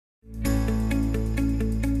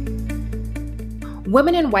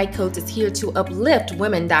Women in White Coats is here to uplift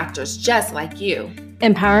women doctors just like you,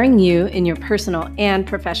 empowering you in your personal and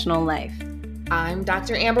professional life. I'm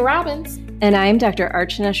Dr. Amber Robbins. And I'm Dr.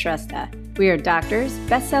 Archana Shrestha. We are doctors,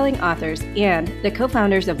 best-selling authors, and the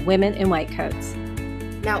co-founders of Women in White Coats.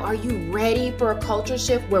 Now, are you ready for a culture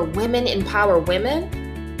shift where women empower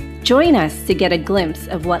women? Join us to get a glimpse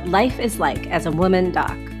of what life is like as a woman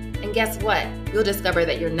doc. And guess what? You'll discover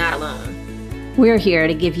that you're not alone. We're here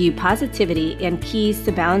to give you positivity and keys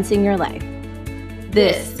to balancing your life.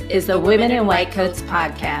 This is the Women in White Coats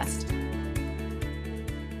podcast.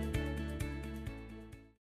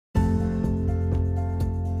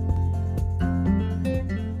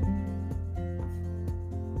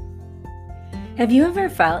 Have you ever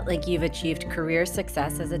felt like you've achieved career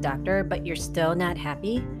success as a doctor, but you're still not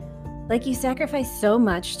happy? Like you sacrificed so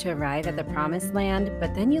much to arrive at the promised land,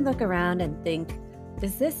 but then you look around and think,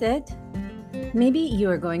 is this it? Maybe you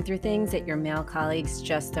are going through things that your male colleagues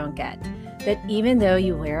just don't get. That even though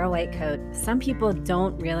you wear a white coat, some people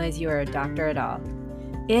don't realize you are a doctor at all.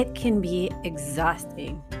 It can be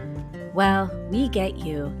exhausting. Well, we get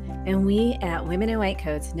you, and we at Women in White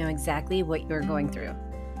Coats know exactly what you're going through.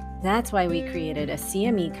 That's why we created a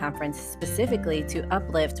CME conference specifically to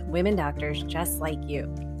uplift women doctors just like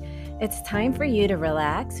you. It's time for you to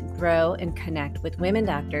relax, grow, and connect with women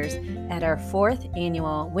doctors at our 4th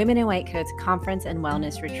annual Women in White Coats Conference and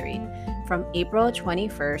Wellness Retreat from April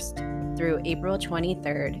 21st through April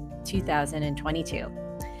 23rd, 2022.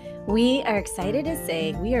 We are excited to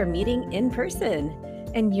say we are meeting in person,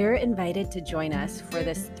 and you're invited to join us for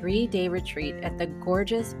this 3-day retreat at the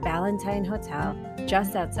gorgeous Ballantine Hotel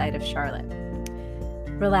just outside of Charlotte.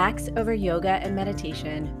 Relax over yoga and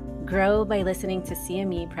meditation. Grow by listening to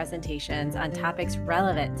CME presentations on topics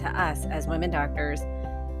relevant to us as women doctors.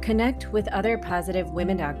 Connect with other positive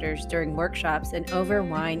women doctors during workshops and over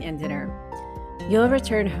wine and dinner. You'll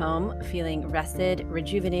return home feeling rested,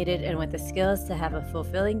 rejuvenated, and with the skills to have a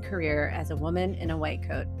fulfilling career as a woman in a white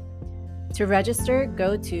coat. To register,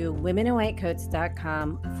 go to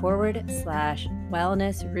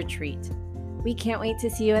womeninwhitecoats.com/wellness retreat. We can't wait to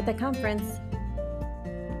see you at the conference.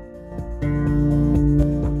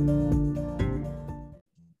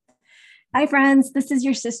 Hi, friends. This is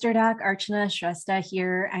your sister doc, Archana Shrestha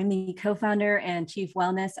here. I'm the co-founder and chief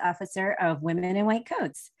wellness officer of Women in White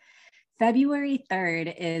Coats. February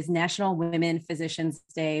 3rd is National Women Physicians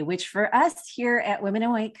Day, which for us here at Women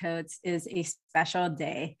in White Coats is a special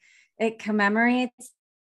day. It commemorates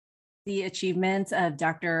the achievements of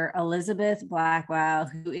Dr. Elizabeth Blackwell,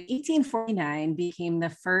 who in 1849 became the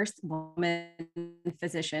first woman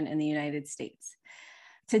physician in the United States.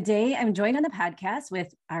 Today, I'm joined on the podcast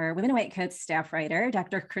with our Women in White Coats staff writer,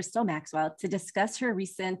 Dr. Crystal Maxwell, to discuss her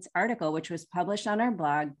recent article, which was published on our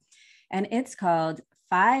blog, and it's called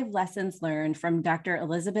 5 Lessons Learned from Dr.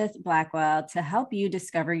 Elizabeth Blackwell to Help You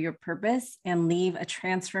Discover Your Purpose and Leave a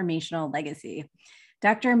Transformational Legacy.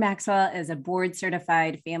 Dr. Maxwell is a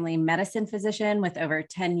board-certified family medicine physician with over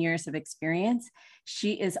 10 years of experience.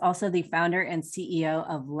 She is also the founder and CEO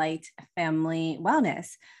of Light Family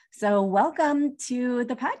Wellness. So welcome to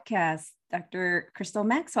the podcast, Dr. Crystal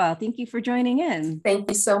Maxwell. Thank you for joining in. Thank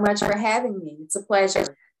you so much for having me. It's a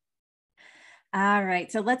pleasure. All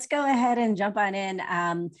right, so let's go ahead and jump on in.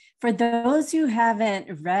 For those who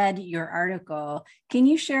haven't read your article, can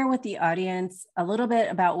you share with the audience a little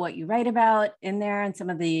bit about what you write about in there and some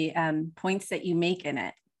of the points that you make in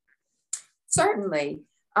it? Certainly.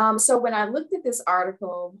 So when I looked at this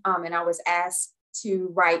article and I was asked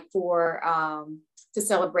to write for to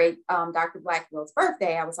celebrate Dr. Blackwell's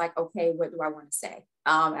birthday, I was like, okay, what do I want to say?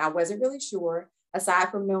 I wasn't really sure, aside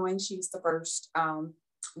from knowing she's the first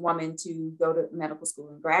woman to go to medical school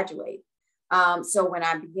and graduate. So when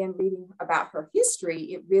I began reading about her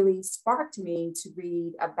history, it really sparked me to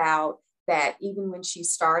read about that even when she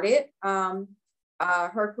started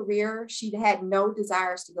her career, she had no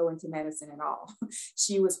desires to go into medicine at all.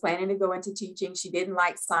 She was planning to go into teaching. She didn't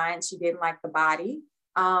like science. She didn't like the body.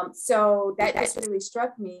 So that just really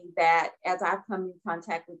struck me that as I've come in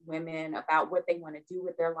contact with women about what they want to do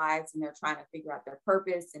with their lives and they're trying to figure out their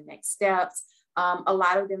purpose and next steps, a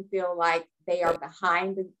lot of them feel like they are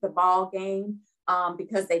behind the ball game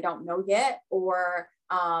because they don't know yet, or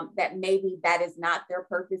that maybe that is not their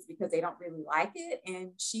purpose because they don't really like it.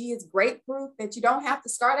 And she is great proof that you don't have to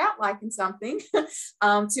start out liking something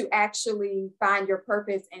to actually find your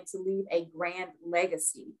purpose and to leave a grand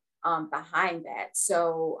legacy behind that.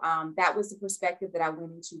 So that was the perspective that I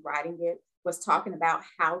went into writing it, was talking about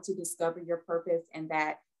how to discover your purpose, and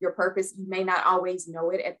that your purpose, you may not always know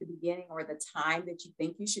it at the beginning or the time that you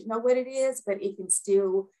think you should know what it is, but you can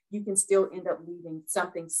still end up leaving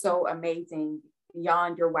something so amazing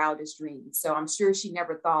beyond your wildest dreams. So I'm sure she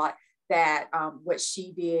never thought that what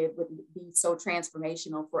she did would be so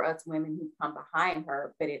transformational for us women who come behind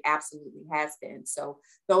her, but it absolutely has been. So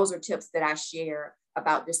those are tips that I share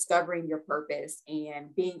about discovering your purpose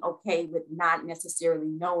and being okay with not necessarily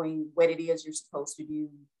knowing what it is you're supposed to do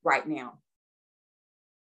right now.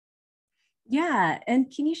 Yeah.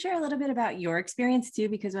 And can you share a little bit about your experience too?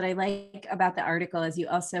 Because what I like about the article is you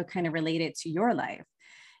also kind of relate it to your life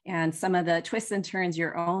and some of the twists and turns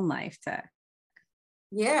your own life took.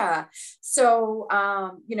 Yeah. So,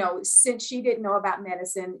 since she didn't know about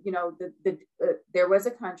medicine, there was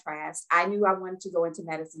a contrast. I knew I wanted to go into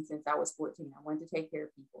medicine since I was 14. I wanted to take care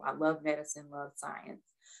of people. I love medicine, love science.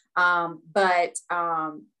 But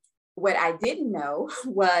what I didn't know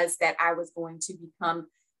was that I was going to become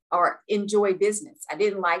or enjoy business. I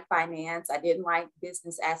didn't like finance. I didn't like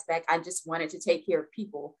business aspect. I just wanted to take care of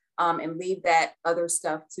people and leave that other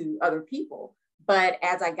stuff to other people. But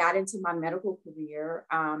as I got into my medical career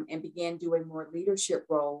and began doing more leadership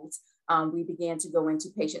roles, we began to go into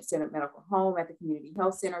patient-centered medical home at the community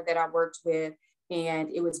health center that I worked with. And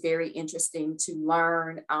it was very interesting to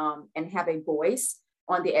learn and have a voice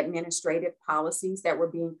on the administrative policies that were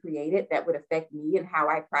being created that would affect me and how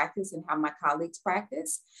I practice and how my colleagues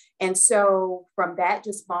practice. And so from that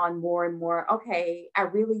just spawned more and more, okay, I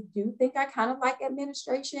really do think I kind of like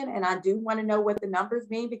administration and I do want to know what the numbers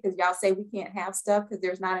mean because y'all say we can't have stuff because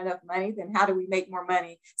there's not enough money. Then how do we make more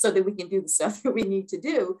money so that we can do the stuff that we need to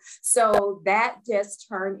do? So that just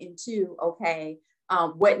turned into, okay,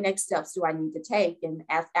 what next steps do I need to take? And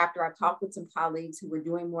after I talked with some colleagues who were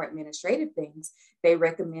doing more administrative things, they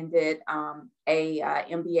recommended a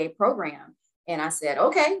MBA program. And I said,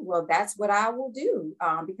 okay, well, that's what I will do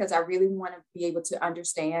because I really want to be able to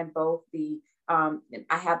understand both I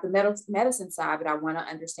have the medicine side, but I want to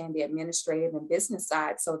understand the administrative and business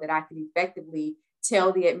side so that I can effectively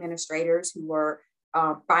tell the administrators who are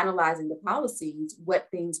finalizing the policies what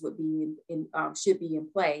things would be should be in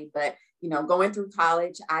play. But going through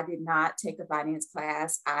college, I did not take a finance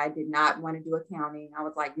class. I did not want to do accounting. I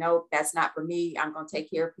was like, nope, that's not for me. I'm going to take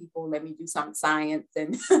care of people. Let me do some science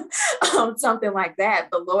and something like that.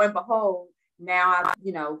 But lo and behold, now I've,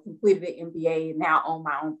 completed an MBA and now own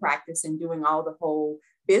my own practice and doing all the whole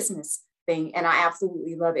business thing. And I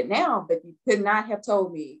absolutely love it now, but you could not have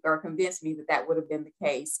told me or convinced me that that would have been the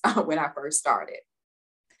case when I first started.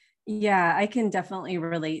 Yeah, I can definitely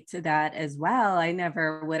relate to that as well. I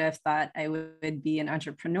never would have thought I would be an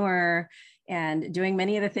entrepreneur and doing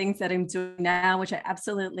many of the things that I'm doing now, which I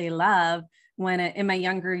absolutely love in my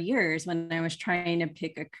younger years, when I was trying to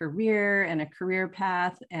pick a career and a career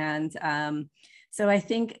path. And so I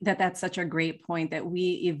think that that's such a great point that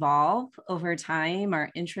we evolve over time.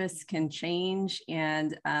 Our interests can change.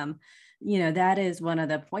 And, that is one of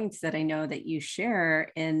the points that I know that you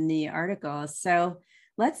share in the article. So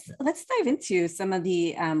let's dive into some of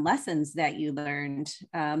the lessons that you learned.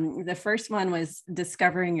 The first one was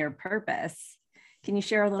discovering your purpose. Can you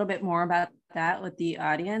share a little bit more about that with the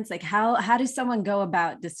audience? Like how does someone go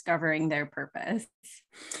about discovering their purpose?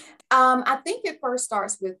 I think it first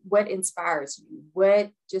starts with what inspires you,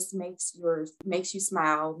 what just makes you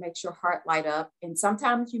smile, makes your heart light up. And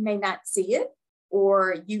sometimes you may not see it,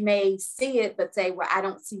 or you may see it, but say, well, I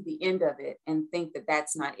don't see the end of it and think that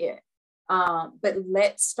that's not it. But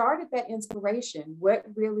let's start at that inspiration. What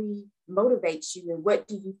really motivates you and what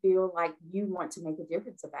do you feel like you want to make a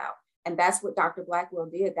difference about? And that's what Dr. Blackwell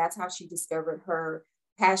did. That's how she discovered her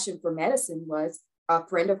passion for medicine. Was a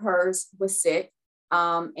friend of hers was sick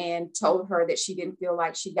and told her that she didn't feel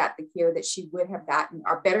like she got the care that she would have gotten,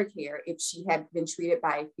 or better care, if she had been treated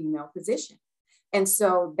by a female physician. And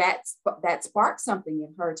so that sparked something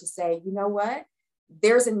in her to say, you know what?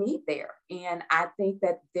 There's a need there. And I think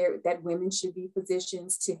that women should be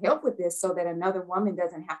physicians to help with this so that another woman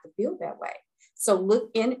doesn't have to feel that way. So look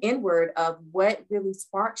inward of what really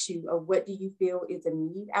sparks you, or what do you feel is a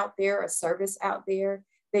need out there, a service out there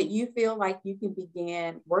that you feel like you can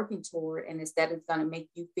begin working toward, and instead it's going to make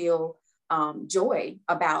you feel joy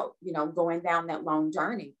about, going down that long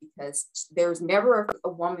journey, because there's never a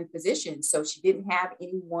woman physician. So she didn't have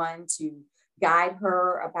anyone to guide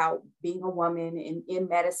her about being a woman in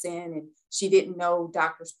medicine, and she didn't know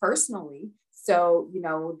doctors personally. So,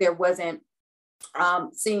 there wasn't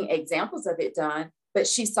seeing examples of it done, but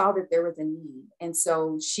she saw that there was a need. And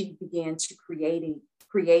so she began to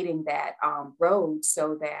creating that road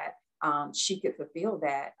so that she could fulfill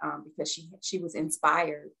that because she was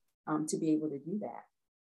inspired to be able to do that.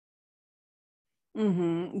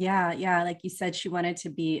 Mm-hmm. Yeah. Like you said, she wanted to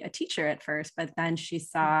be a teacher at first, but then she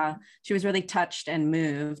was really touched and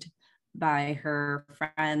moved by her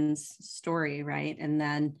friend's story, right? And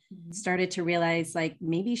then started to realize like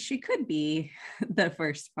maybe she could be the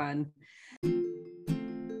first one.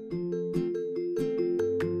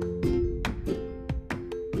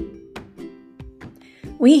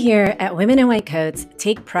 We here at Women in White Coats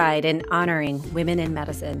take pride in honoring women in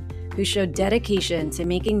medicine who show dedication to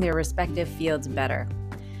making their respective fields better.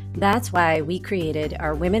 That's why we created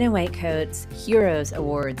our Women in White Coats Heroes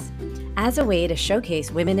Awards as a way to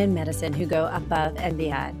showcase women in medicine who go above and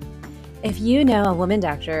beyond. If you know a woman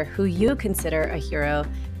doctor who you consider a hero,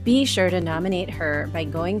 be sure to nominate her by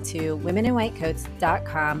going to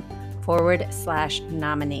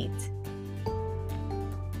womeninwhitecoats.com/nominate.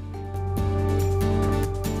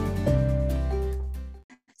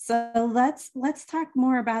 So let's talk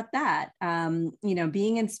more about that.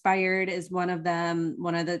 Being inspired is one of them,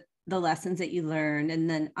 one of the lessons that you learned, and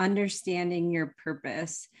then understanding your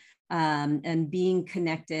purpose, and being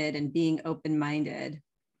connected and being open-minded.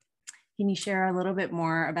 Can you share a little bit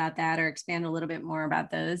more about that or expand a little bit more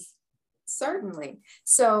about those? Certainly.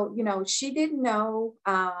 So, she didn't know,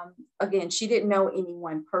 she didn't know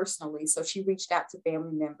anyone personally. So she reached out to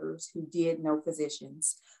family members who did know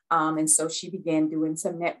physicians. And so she began doing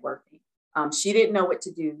some networking. She didn't know what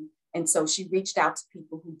to do. And so she reached out to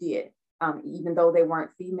people who did. Even though they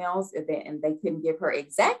weren't females and they couldn't give her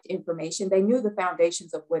exact information, they knew the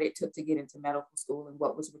foundations of what it took to get into medical school and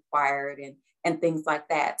what was required and things like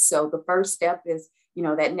that. So the first step is,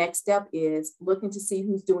 that next step is looking to see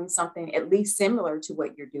who's doing something at least similar to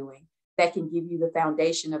what you're doing that can give you the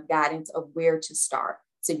foundation of guidance of where to start.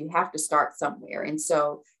 So you have to start somewhere. And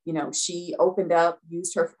so, she opened up,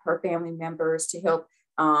 used her family members to help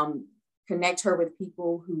connect her with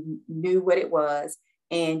people who knew what it was.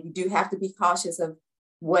 And you do have to be cautious of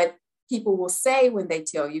what people will say when they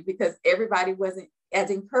tell you, because everybody wasn't as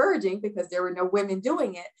encouraging because there were no women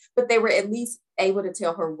doing it, but they were at least able to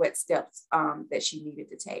tell her what steps that she needed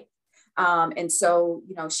to take. And so,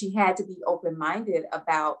 she had to be open-minded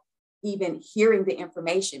about even hearing the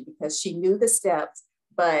information because she knew the steps,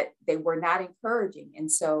 but they were not encouraging.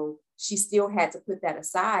 And so she still had to put that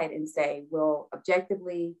aside and say, well,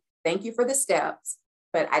 objectively, thank you for the steps,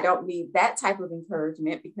 but I don't need that type of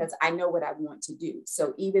encouragement because I know what I want to do.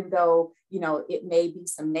 So even though, it may be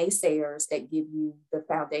some naysayers that give you the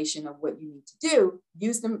foundation of what you need to do,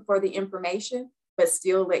 use them for the information, but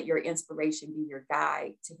still let your inspiration be your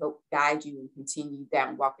guide to help guide you and continue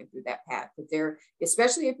down walking through that path. But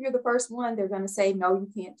especially if you're the first one, they're going to say, no, you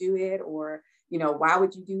can't do it. Or, why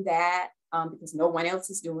would you do that? Because no one else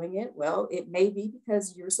is doing it. Well, it may be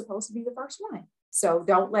because you're supposed to be the first one. So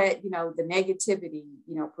don't let, the negativity,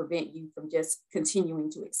 prevent you from just continuing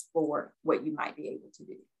to explore what you might be able to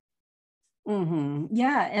do. Mm-hmm.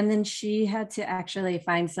 Yeah. And then she had to actually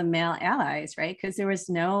find some male allies, right? Because there were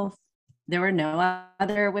no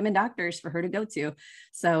other women doctors for her to go to.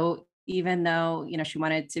 So even though, she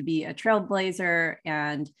wanted to be a trailblazer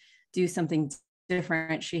and do something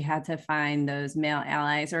different, she had to find those male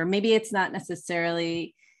allies. Or maybe it's not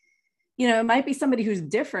necessarily, it might be somebody who's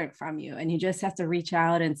different from you, and you just have to reach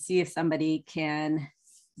out and see if somebody can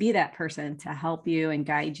be that person to help you and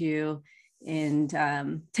guide you, and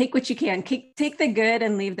take what you can, take the good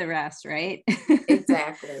and leave the rest, right?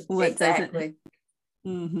 Exactly. Exactly.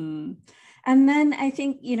 Mm-hmm. And then I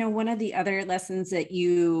think, one of the other lessons that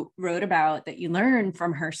you wrote about that you learned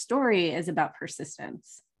from her story is about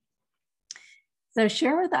persistence. So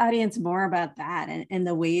share with the audience more about that and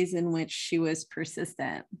the ways in which she was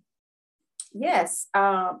persistent. Yes.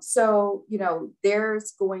 So,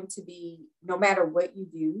 there's going to be, no matter what you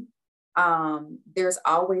do, there's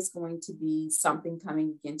always going to be something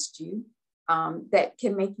coming against you that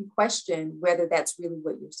can make you question whether that's really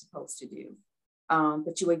what you're supposed to do.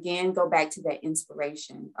 But you again go back to that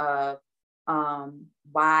inspiration of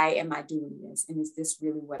why am I doing this? And is this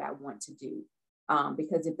really what I want to do?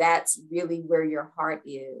 Because if that's really where your heart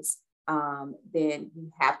is, then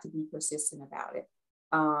you have to be persistent about it.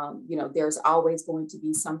 There's always going to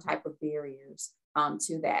be some type of barriers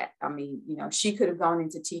to that. I mean, she could have gone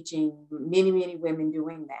into teaching, many, many women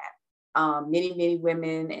doing that, many, many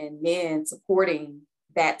women and men supporting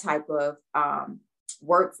that type of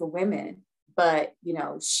work for women. But,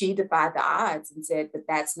 she defied the odds and said, but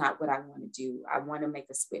that's not what I want to do. I want to make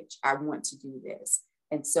a switch. I want to do this.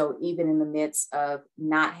 And so even in the midst of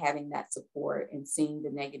not having that support and seeing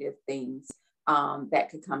the negative things that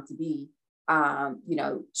could come to be,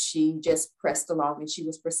 she just pressed along and she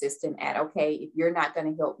was persistent at, okay, if you're not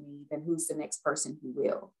going to help me, then who's the next person who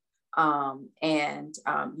will?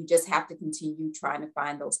 You just have to continue trying to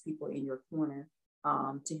find those people in your corner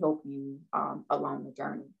to help you along the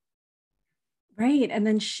journey. Right. And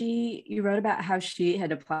then you wrote about how she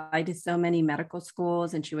had applied to so many medical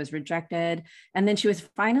schools and she was rejected. And then she was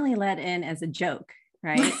finally let in as a joke,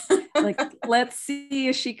 right? Like, let's see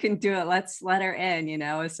if she can do it. Let's let her in,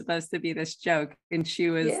 it was supposed to be this joke. And she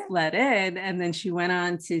was Yeah. let in. And then she went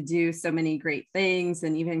on to do so many great things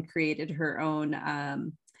and even created her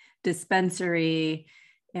own dispensary.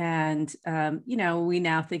 And we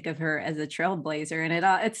now think of her as a trailblazer,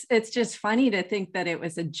 and it's just funny to think that it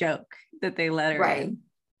was a joke that they let her in.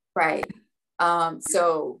 Right.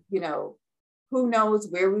 So, who knows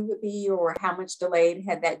where we would be or how much delayed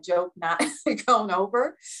had that joke not gone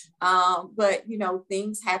over. But,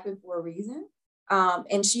 things happen for a reason.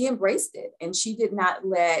 And she embraced it, and she did not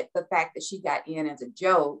let the fact that she got in as a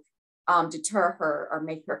joke deter her or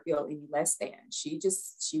make her feel any less than. She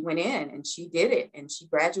went in and she did it, and she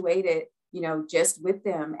graduated, just with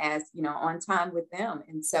them, as, on time with them.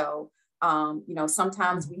 And so,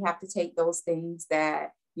 sometimes we have to take those things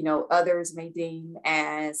that, others may deem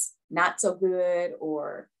as not so good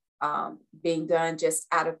or being done just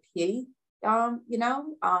out of pity,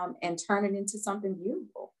 and turn it into something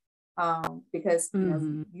beautiful. Because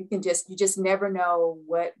you just never know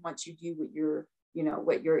what, once you do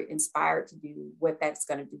what you're inspired to do, what that's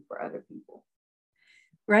going to do for other people.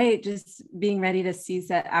 Right. Just being ready to seize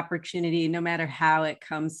that opportunity, no matter how it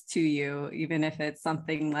comes to you, even if it's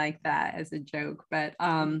something like that as a joke. But,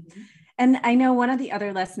 and I know one of the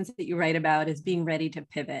other lessons that you write about is being ready to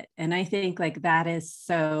pivot. And I think like that is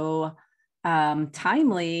so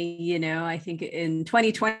timely. I think in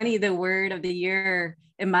 2020, the word of the year,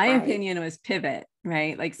 in my opinion, was pivot,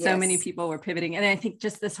 right? Like so many people were pivoting. And I think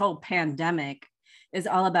just this whole pandemic is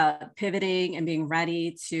all about pivoting and being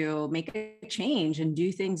ready to make a change and do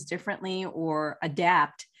things differently or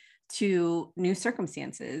adapt to new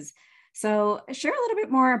circumstances. So share a little bit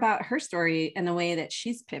more about her story and the way that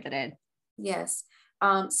she's pivoted. Yes.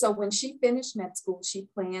 So when she finished med school, she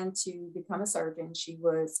planned to become a surgeon. She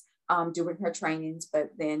was doing her trainings,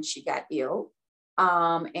 but then she got ill.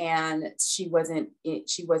 And she wasn't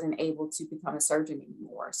able to become a surgeon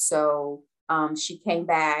anymore. So she came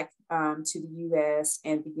back to the US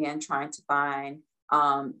and began trying to find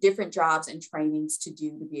different jobs and trainings to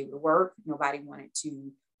do to be able to work. Nobody wanted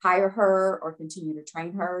to hire her or continue to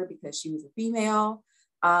train her because she was a female.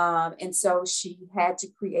 And so she had to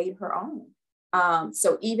create her own.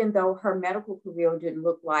 So even though her medical career didn't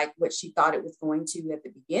look like what she thought it was going to at the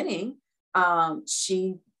beginning,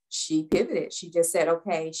 she pivoted. She just said,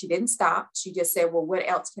 okay, she didn't stop. She just said, well, what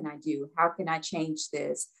else can I do? How can I change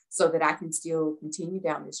this so that I can still continue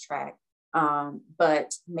down this track,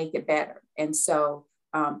 but make it better? And so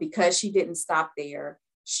because she didn't stop there,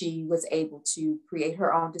 she was able to create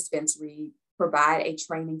her own dispensary, provide a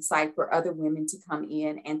training site for other women to come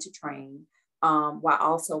in and to train, while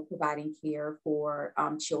also providing care for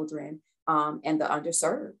children and the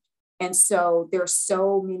underserved. And so there's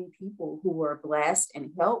so many people who were blessed and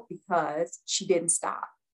helped because she didn't stop.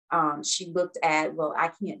 She looked at, well, I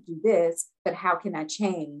can't do this, but how can I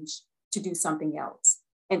change to do something else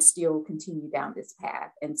and still continue down this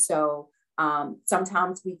path? And so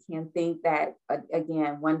sometimes we can think that,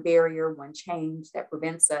 again, one barrier, one change that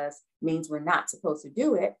prevents us means we're not supposed to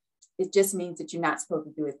do it. It just means that you're not supposed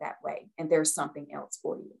to do it that way. And there's something else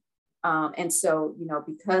for you. And so,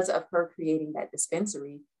 because of her creating that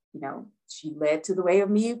dispensary, she led to the way of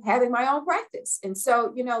me having my own practice. And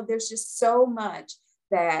so, there's just so much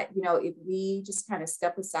that, if we just kind of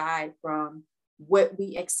step aside from what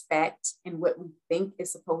we expect and what we think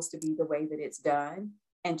is supposed to be the way that it's done,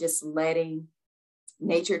 and just letting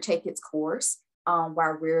nature take its course,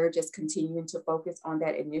 while we're just continuing to focus on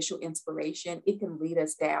that initial inspiration, it can lead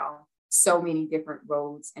us down so many different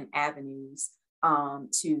roads and avenues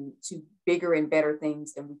to bigger and better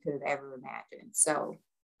things than we could have ever imagined. So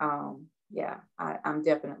I'm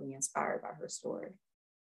definitely inspired by her story.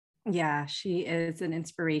 Yeah, she is an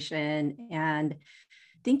inspiration. And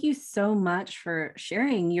thank you so much for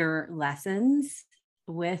sharing your lessons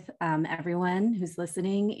with everyone who's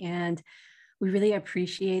listening. And we really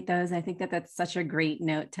appreciate those. I think that that's such a great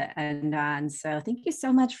note to end on. So thank you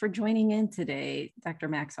so much for joining in today, Dr.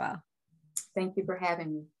 Maxwell. Thank you for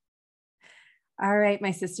having me. All right,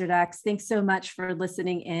 my sister docs, thanks so much for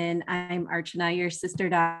listening in. I'm Archana, your sister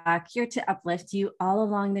doc, here to uplift you all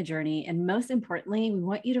along the journey. And most importantly, we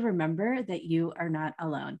want you to remember that you are not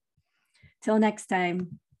alone. Till next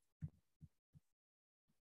time.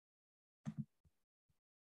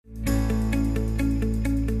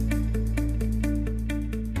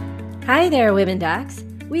 Hi there, Women Docs.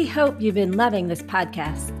 We hope you've been loving this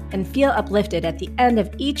podcast and feel uplifted at the end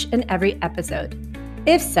of each and every episode.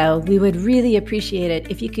 If so, we would really appreciate it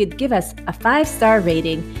if you could give us a 5-star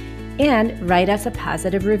rating and write us a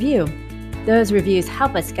positive review. Those reviews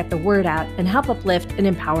help us get the word out and help uplift and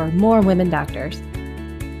empower more women doctors.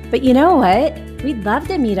 But you know what? We'd love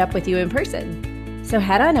to meet up with you in person. So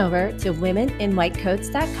head on over to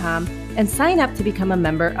womeninwhitecoats.com and sign up to become a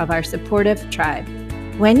member of our supportive tribe.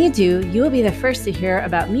 When you do, you will be the first to hear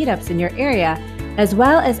about meetups in your area, as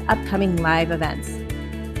well as upcoming live events.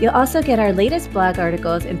 You'll also get our latest blog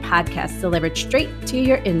articles and podcasts delivered straight to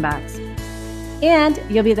your inbox. And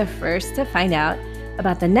you'll be the first to find out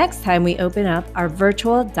about the next time we open up our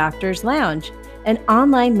virtual Doctors Lounge, an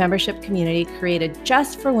online membership community created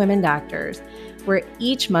just for women doctors, where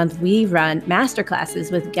each month we run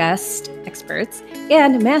masterclasses with guest experts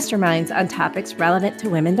and masterminds on topics relevant to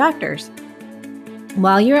women doctors.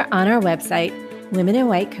 While you're on our website,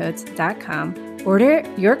 womeninwhitecoats.com, order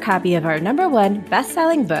your copy of our #1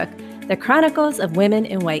 best-selling book, The Chronicles of Women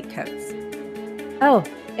in White Coats. Oh,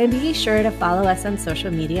 and be sure to follow us on social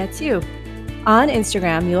media too. On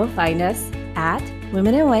Instagram, you'll find us at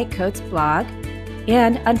Women in White Coats blog,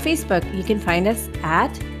 and on Facebook, you can find us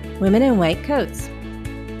at Women in White Coats.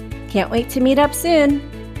 Can't wait to meet up soon.